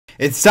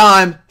It's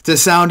time to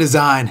sound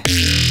design.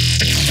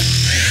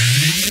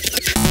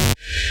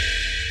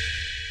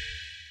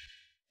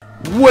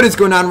 What is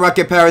going on,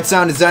 rocket powered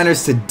sound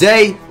designers?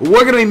 Today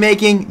we're going to be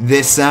making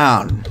this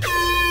sound.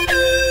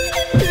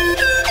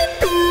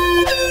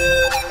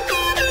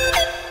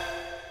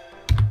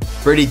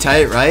 Pretty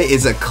tight, right?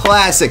 It's a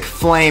classic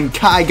flame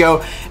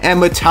Kygo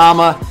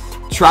Matoma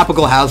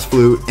Tropical House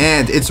Flute,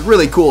 and it's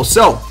really cool.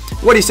 So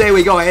what do you say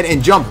we go ahead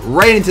and jump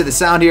right into the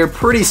sound here?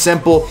 Pretty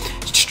simple,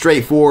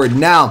 straightforward.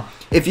 Now,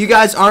 if you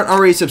guys aren't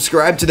already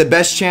subscribed to the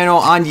best channel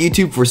on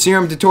YouTube for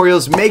Serum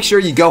tutorials, make sure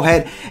you go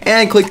ahead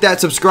and click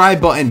that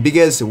subscribe button,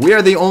 because we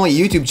are the only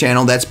YouTube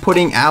channel that's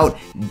putting out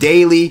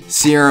daily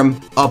Serum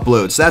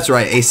uploads. That's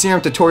right, a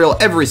Serum tutorial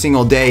every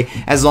single day,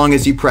 as long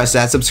as you press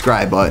that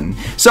subscribe button.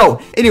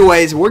 So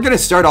anyways, we're gonna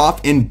start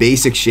off in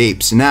basic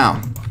shapes. Now,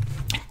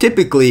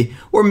 typically,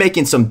 we're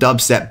making some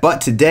dubstep,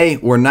 but today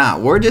we're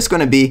not. We're just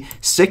gonna be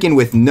sticking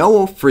with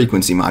no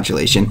frequency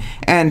modulation,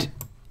 and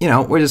you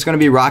know, we're just gonna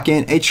be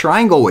rocking a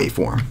triangle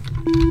waveform.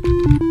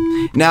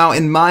 Now,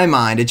 in my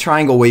mind, a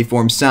triangle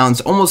waveform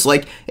sounds almost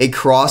like a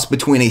cross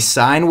between a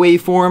sine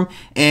waveform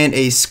and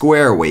a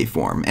square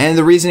waveform. And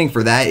the reasoning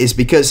for that is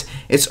because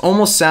it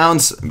almost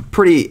sounds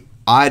pretty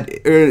odd.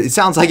 It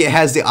sounds like it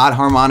has the odd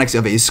harmonics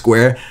of a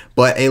square,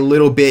 but a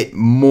little bit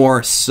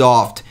more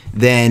soft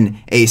than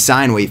a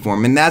sine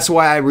waveform. And that's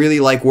why I really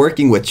like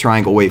working with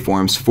triangle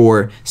waveforms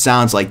for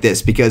sounds like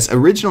this, because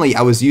originally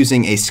I was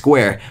using a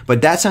square,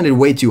 but that sounded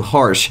way too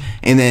harsh,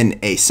 and then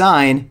a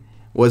sine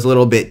was a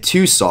little bit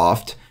too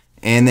soft,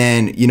 and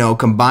then, you know,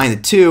 combine the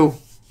two,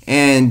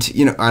 and,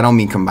 you know, I don't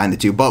mean combine the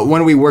two, but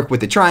when we work with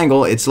the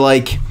triangle, it's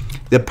like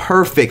the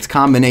perfect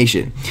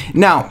combination.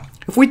 Now,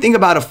 if we think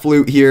about a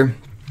flute here,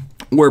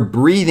 we're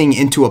breathing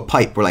into a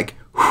pipe. We're like,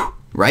 whew,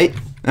 right?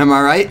 Am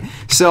I right?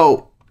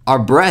 So our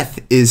breath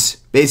is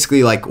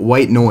basically like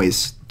white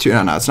noise.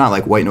 No, it's not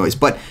like white noise,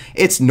 but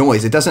it's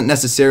noise. It doesn't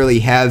necessarily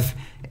have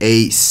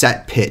a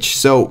set pitch.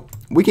 So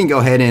we can go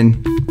ahead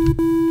and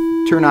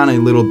turn on a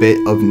little bit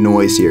of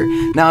noise here.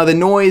 Now the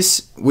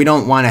noise, we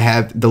don't want to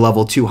have the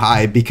level too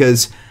high,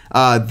 because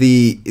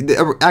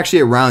actually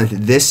around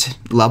this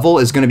level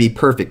is going to be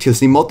perfect, because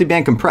the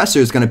multiband compressor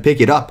is going to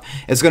pick it up.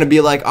 It's going to be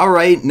like, all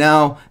right,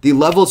 now the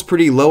level's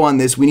pretty low on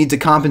this. We need to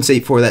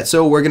compensate for that.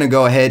 So we're going to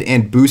go ahead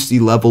and boost the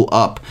level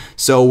up.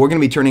 So we're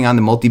going to be turning on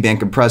the multiband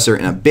compressor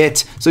in a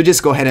bit. So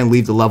just go ahead and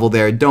leave the level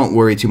there. Don't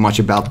worry too much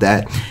about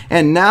that.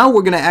 And now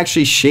we're going to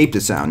actually shape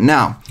the sound.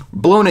 Now,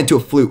 blowing into a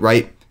flute,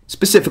 right?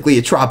 Specifically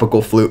a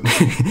tropical flute.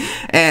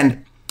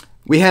 And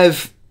we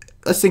have,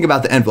 let's think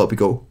about the envelope. We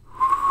go,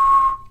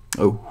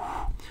 oh.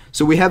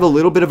 So we have a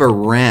little bit of a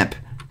ramp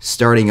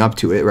starting up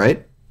to it,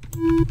 right?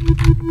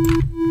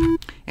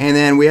 And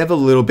then we have a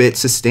little bit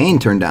sustain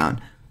turned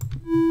down.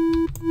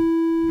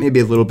 Maybe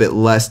a little bit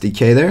less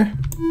decay there,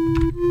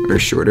 or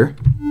shorter.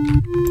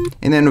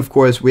 And then of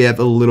course we have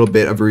a little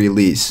bit of a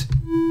release.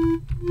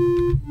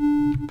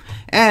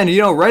 And you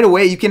know, right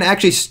away you can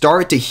actually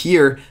start to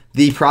hear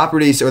the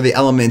properties or the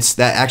elements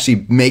that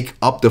actually make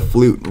up the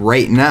flute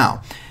right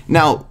now.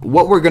 Now,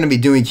 what we're going to be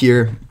doing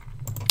here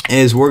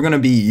is we're going to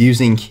be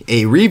using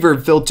a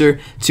reverb filter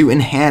to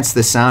enhance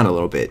the sound a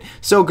little bit.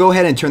 So go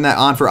ahead and turn that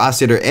on for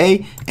oscillator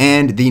A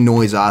and the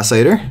noise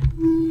oscillator.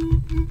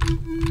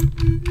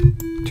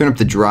 Turn up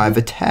the drive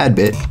a tad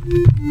bit.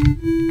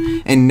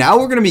 And now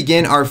we're going to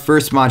begin our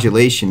first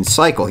modulation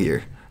cycle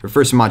here. Or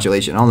first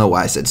modulation, I don't know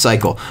why I said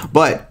cycle,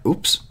 but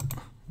oops,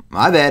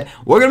 my bad.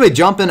 We're going to be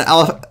jumping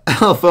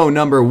LFO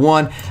number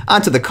 1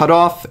 onto the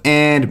cutoff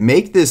and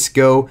make this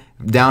go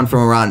down from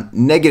around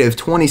negative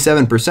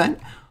 27%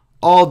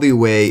 all the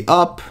way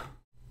up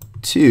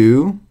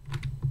to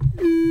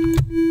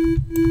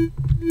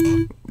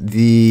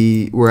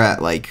we're at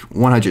like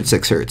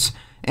 106 hertz.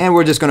 And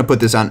we're just going to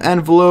put this on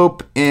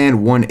envelope,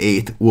 and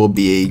 1/8 will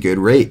be a good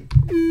rate.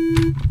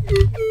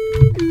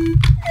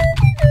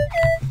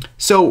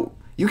 So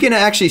you can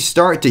actually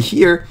start to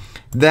hear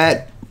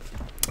that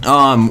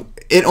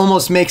it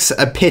almost makes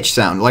a pitch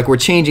sound, like we're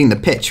changing the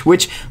pitch,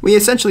 which we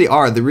essentially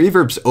are. The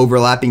reverb's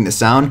overlapping the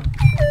sound.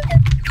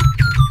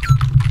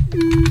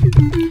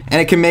 And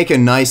it can make a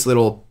nice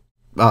little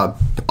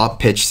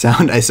up-pitch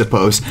sound, I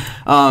suppose.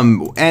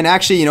 And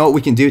actually, you know what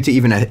we can do to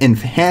even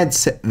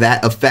enhance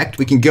that effect?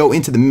 We can go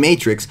into the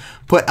matrix,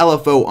 put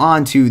LFO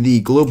onto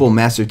the global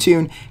master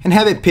tune, and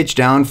have it pitch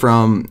down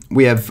from,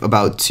 we have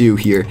about 2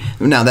 here.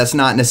 Now, that's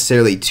not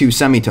necessarily 2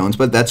 semitones,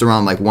 but that's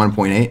around like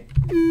 1.8.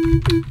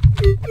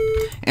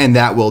 And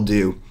that will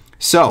do.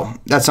 So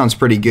that sounds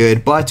pretty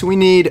good, but we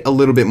need a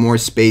little bit more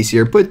space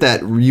here. Put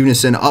that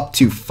unison up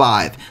to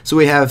 5. So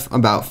we have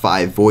about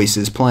 5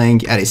 voices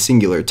playing at a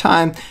singular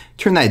time.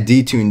 Turn that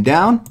detune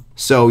down,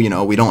 so you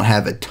know we don't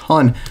have a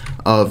ton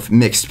of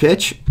mixed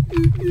pitch.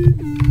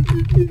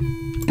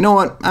 You know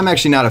what? I'm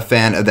actually not a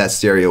fan of that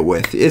stereo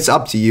width. It's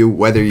up to you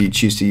whether you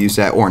choose to use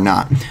that or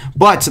not.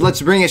 But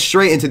let's bring it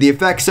straight into the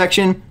effects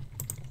section.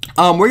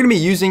 We're going to be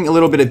using a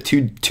little bit of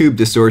tube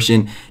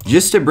distortion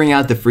just to bring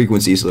out the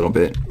frequencies a little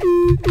bit.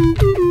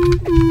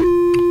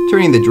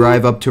 Turning the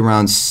drive up to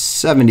around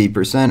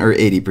 70% or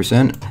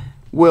 80%.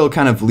 will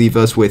kind of leave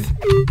us with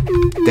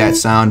that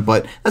sound,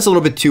 but that's a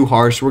little bit too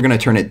harsh. We're gonna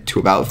turn it to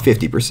about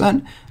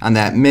 50% on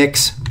that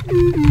mix.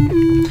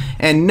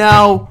 And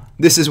now,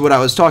 this is what I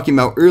was talking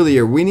about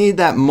earlier. We need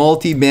that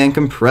multi-band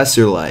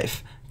compressor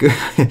life. Go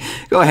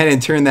ahead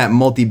and turn that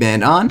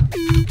multi-band on.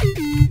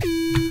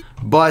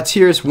 But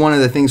here's one of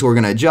the things we're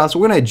gonna adjust.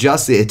 We're gonna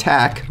adjust the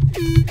attack,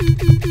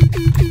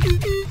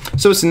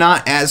 so it's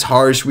not as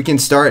harsh. We can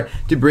start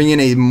to bring in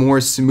a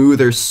more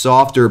smoother,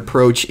 softer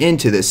approach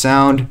into the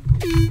sound.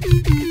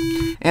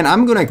 And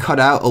I'm gonna cut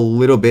out a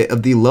little bit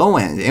of the low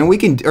end, and we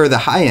can, or the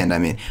high end, I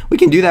mean. We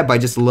can do that by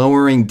just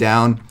lowering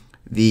down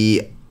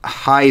the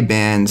high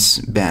band's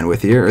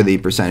bandwidth here, or the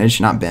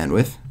percentage, not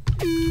bandwidth.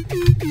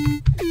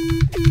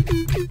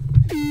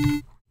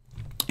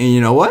 And you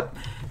know what?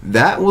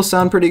 That will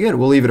sound pretty good.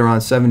 We'll leave it around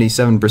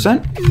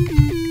 77%.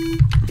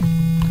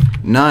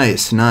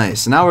 Nice,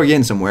 nice. Now we're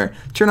getting somewhere.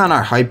 Turn on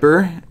our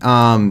hyper.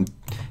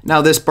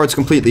 Now this part's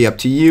completely up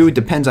to you.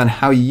 Depends on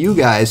how you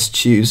guys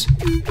choose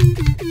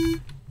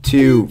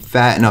to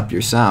fatten up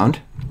your sound.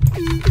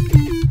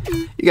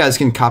 You guys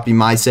can copy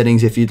my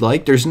settings if you'd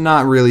like. There's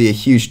not really a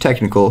huge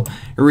technical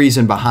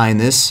reason behind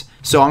this.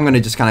 So I'm going to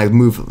just kind of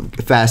move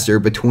faster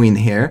between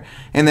here.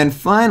 And then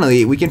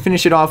finally, we can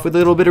finish it off with a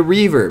little bit of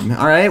reverb.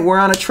 All right, we're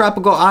on a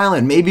tropical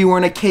island. Maybe we're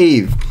in a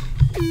cave.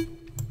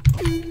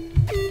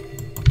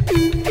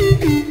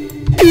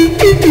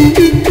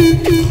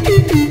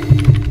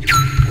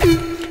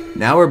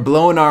 Now we're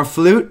blowing our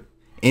flute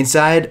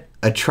inside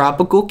a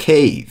tropical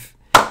cave.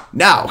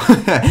 Now,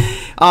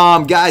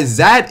 guys,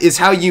 that is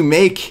how you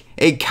make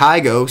a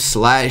Kygo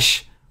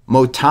 /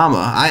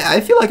 Matoma.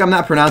 I feel like I'm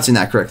not pronouncing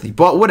that correctly,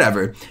 but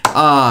whatever.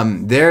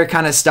 Their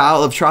kind of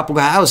style of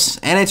tropical house,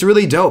 and it's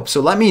really dope.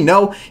 So let me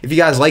know if you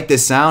guys like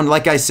this sound.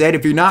 Like I said,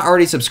 if you're not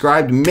already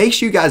subscribed, make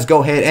sure you guys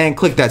go ahead and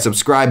click that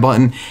subscribe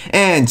button.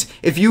 And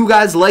if you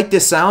guys like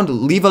this sound,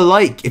 leave a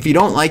like. If you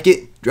don't like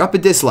it, drop a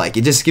dislike.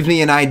 It just gives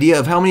me an idea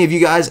of how many of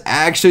you guys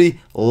actually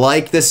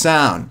like the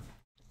sound.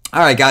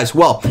 Alright guys,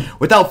 well,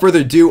 without further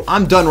ado,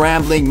 I'm done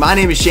rambling. My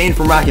name is Shane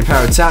from Rocket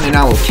Powered Sound, and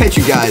I will catch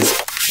you guys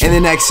in the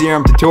next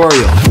Serum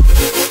tutorial.